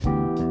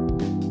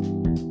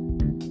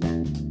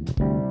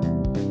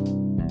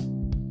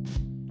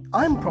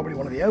I'm probably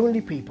one of the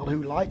only people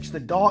who likes The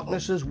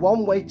Darkness'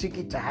 One-Way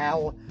Ticket to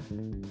Hell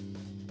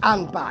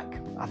and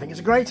Back. I think it's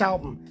a great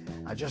album.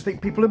 I just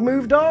think people have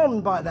moved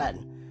on by then.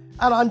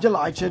 And I'm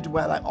delighted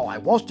I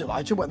was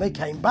delighted when they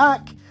came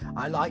back.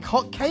 I like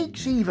Hot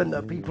Cakes even,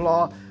 that people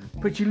are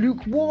pretty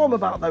lukewarm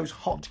about those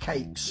Hot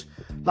Cakes.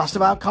 Last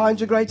of Our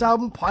Kind's a great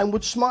album.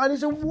 Pinewood Smile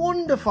is a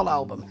wonderful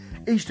album.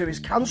 Easter is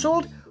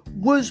Cancelled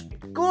was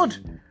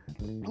good.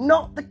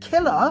 Not the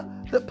killer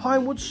that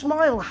Pinewood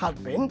Smile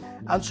had been,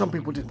 and some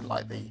people didn't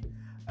like the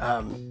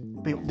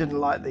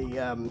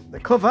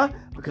cover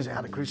because it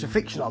had a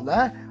crucifixion on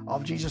there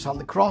of Jesus on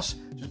the cross,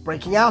 just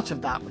breaking out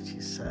of that, which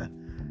is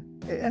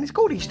and it's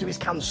called Easter is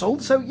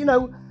Cancelled, so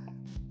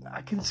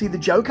I can see the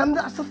joke, and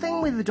that's the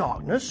thing with The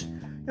Darkness.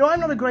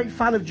 I'm not a great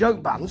fan of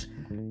joke bands.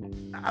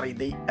 I mean,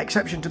 the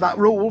exception to that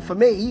rule for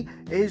me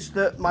is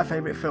that my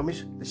favourite film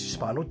is This Is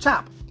Spinal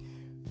Tap,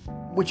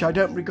 which I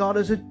don't regard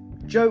as a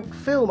joke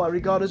film. I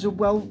regard as a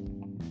well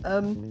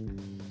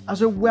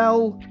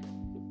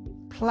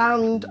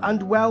planned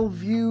and well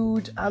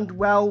viewed and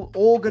well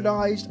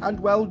organised and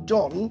well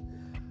done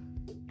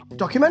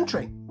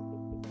documentary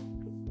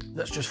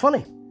that's just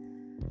funny.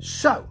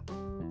 So,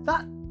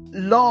 that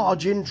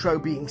large intro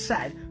being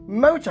said,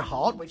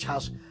 Motorheart, which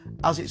has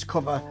as its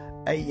cover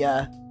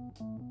a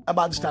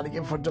man standing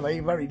in front of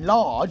a very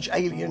large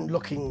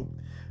alien-looking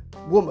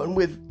woman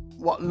with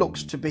what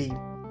looks to be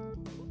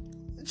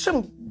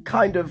some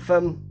kind of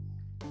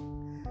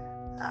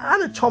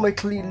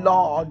anatomically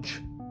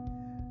large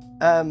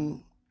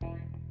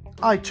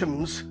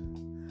items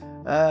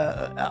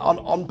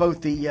on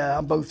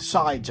both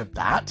sides of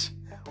that.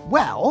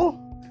 Well,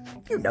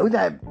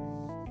 they're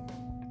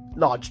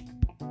large,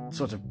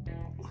 sort of.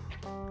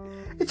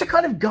 It's a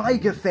kind of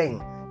Geiger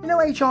thing.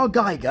 H.R.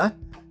 Geiger,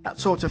 that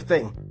sort of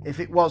thing, if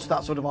it was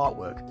that sort of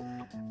artwork.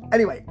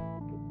 Anyway,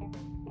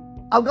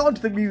 I'll go on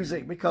to the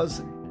music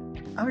because,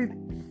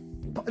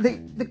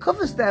 the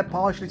cover's there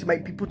partially to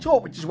make people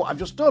talk, which is what I've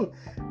just done.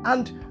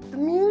 And the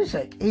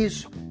music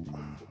is,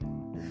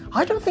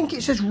 I don't think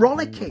it's as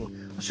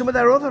rollicking as some of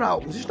their other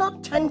albums. It's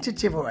not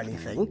tentative or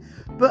anything,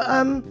 but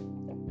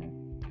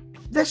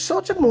they're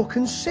sort of more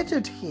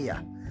considered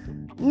here.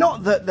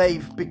 Not that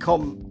they've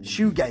become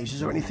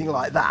shoegazers or anything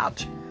like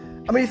that.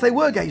 I mean, if they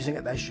were gazing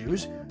at their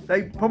shoes,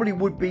 they probably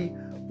would be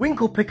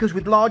winkle pickers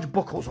with large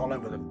buckles all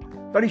over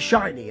them. Very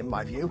shiny, in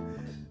my view.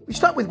 We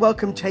start with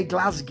Welcome to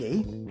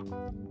Glasgow.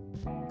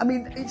 I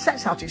mean, it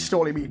sets out its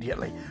stall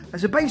immediately.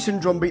 There's a bass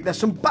and drum beat, there's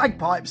some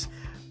bagpipes.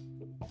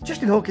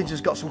 Justin Hawkins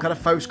has got some kind of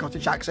faux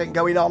Scottish accent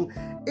going on.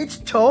 It's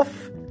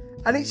tough,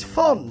 and it's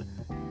fun,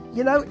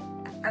 and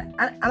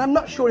I'm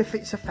not sure if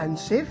it's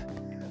offensive,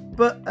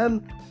 but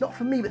not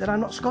for me, but then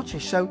I'm not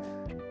Scottish, so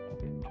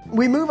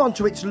we move on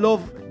to It's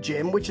Love,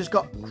 Jim, which has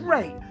got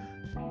great,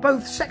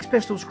 both Sex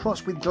Pistols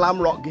crossed with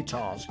glam rock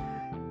guitars.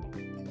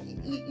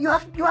 You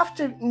have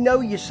to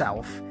know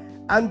yourself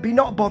and be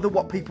not bothered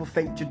what people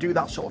think to do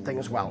that sort of thing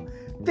as well.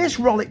 This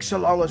rollicks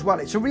along as well.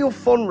 It's a real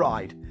fun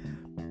ride.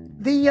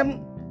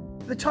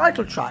 The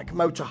title track,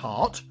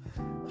 Motorheart,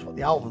 that's what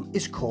the album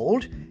is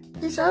called,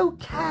 is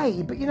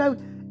okay, but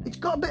it's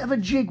got a bit of a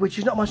jig, which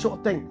is not my sort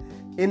of thing,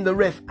 in the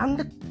riff. And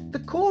the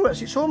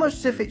chorus, it's almost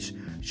as if it's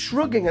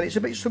shrugging and it's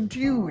a bit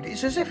subdued.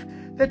 It's as if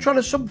they're trying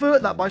to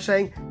subvert that by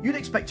saying, you'd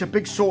expect a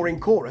big soaring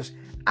chorus.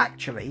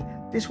 Actually,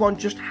 this one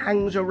just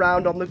hangs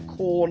around on the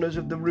corners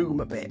of the room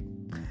a bit.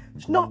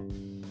 It's not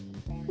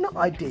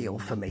ideal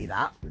for me,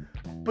 that.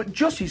 But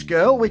Jussie's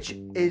Girl, which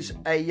is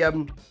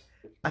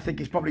I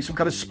think it's probably some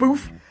kind of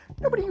spoof.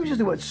 Nobody uses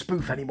the word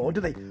spoof anymore, do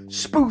they?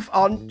 Spoof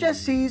on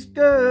Jessie's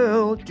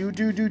Girl,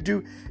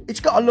 do. It's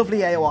got a lovely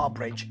AOR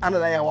bridge and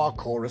an AOR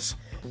chorus.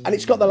 And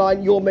it's got the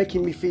line, you're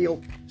making me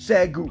feel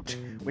sehr gut,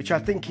 which I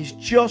think is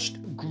just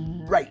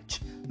great.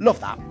 Love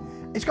that.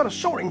 It's got a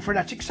soaring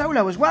frenetic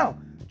solo as well.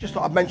 Just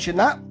thought I'd mention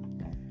that.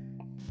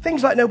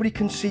 Things like Nobody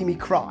Can See Me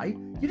Cry,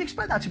 you'd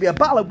expect that to be a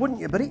ballad, wouldn't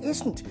you? But it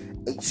isn't.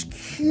 It's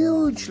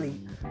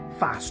hugely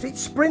fast. It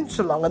sprints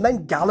along and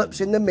then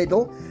gallops in the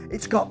middle.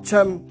 It's got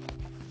an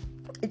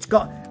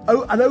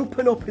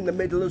open up in the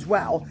middle as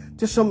well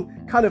to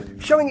some kind of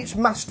showing its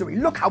mastery.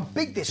 Look how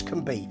big this can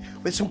be,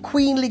 with some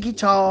queenly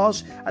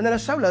guitars and then a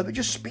solo that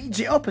just speeds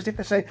it up as if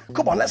they're saying,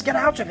 come on, let's get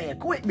out of here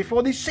quick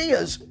before they see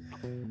us.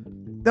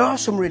 There are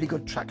some really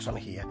good tracks on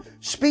here.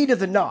 Speed of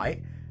the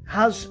Night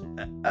has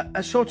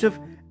a sort of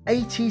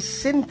 80s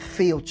synth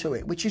feel to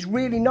it, which is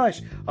really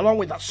nice, along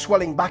with that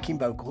swelling backing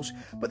vocals.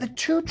 But the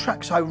two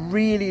tracks I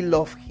really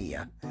love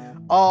here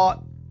are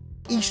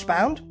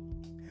Eastbound,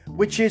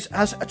 which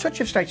has a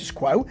touch of Status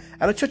Quo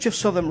and a touch of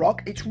Southern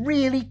Rock. It's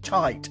really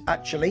tight,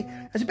 actually.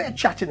 There's a bit of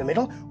chat in the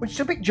middle, which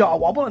is a bit jar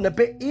wobble and a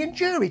bit Ian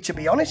Jury, to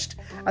be honest.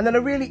 And then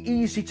a really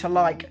easy to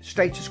like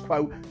Status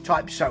Quo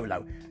type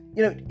solo.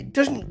 It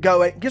doesn't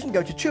go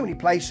to too many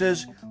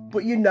places,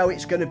 but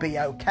it's going to be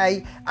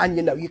okay, and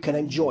you can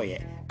enjoy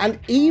it. And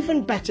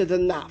even better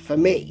than that for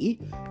me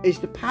is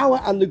The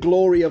Power and the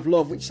Glory of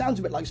Love, which sounds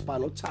a bit like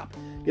Spinal Tap.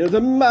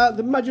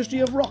 The majesty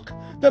of rock,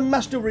 the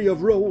mastery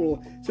of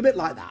rule. It's a bit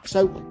like that.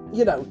 So,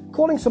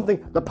 calling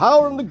something the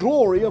power and the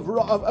glory of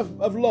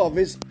love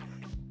is,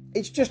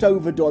 it's just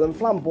overdone and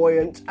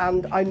flamboyant,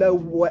 and I know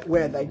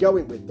where they're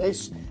going with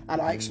this, and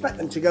I expect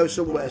them to go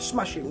somewhere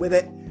smashing with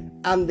it,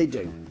 and they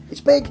do. It's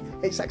big,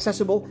 it's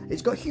accessible,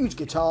 it's got huge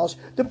guitars,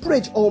 the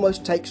bridge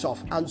almost takes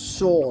off and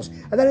soars,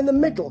 and then in the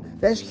middle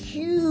there's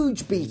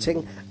huge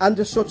beating and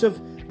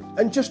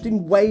and just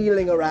in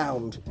wailing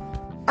around.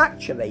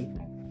 Actually,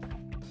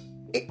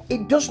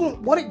 it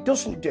doesn't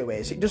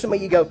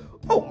make you go,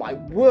 oh my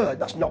word,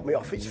 that's knocked me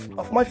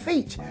off my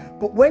feet.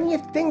 But when you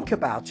think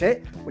about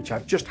it, which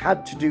I've just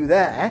had to do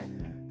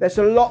there's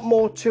a lot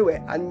more to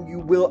it,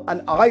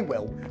 and I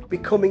will be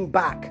coming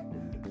back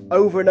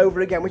over and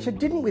over again, which I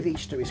didn't with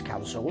Easter is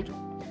Cancelled.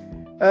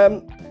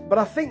 But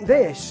I think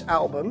this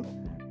album,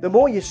 the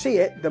more you see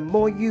it, the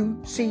more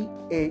you see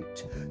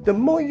it, the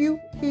more you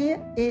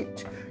hear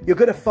it, you're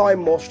going to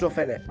find more stuff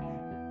in it.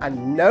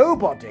 And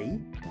nobody,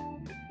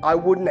 I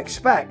would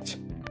expect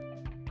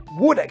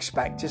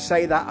to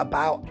say that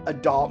about a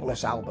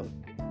Darkness album.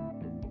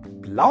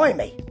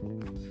 Blimey.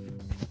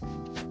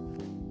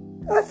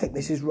 I think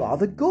this is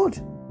rather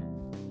good.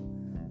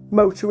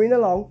 Motoring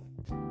along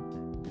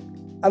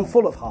and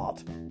full of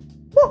heart.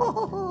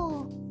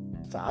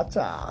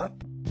 Ta-ta.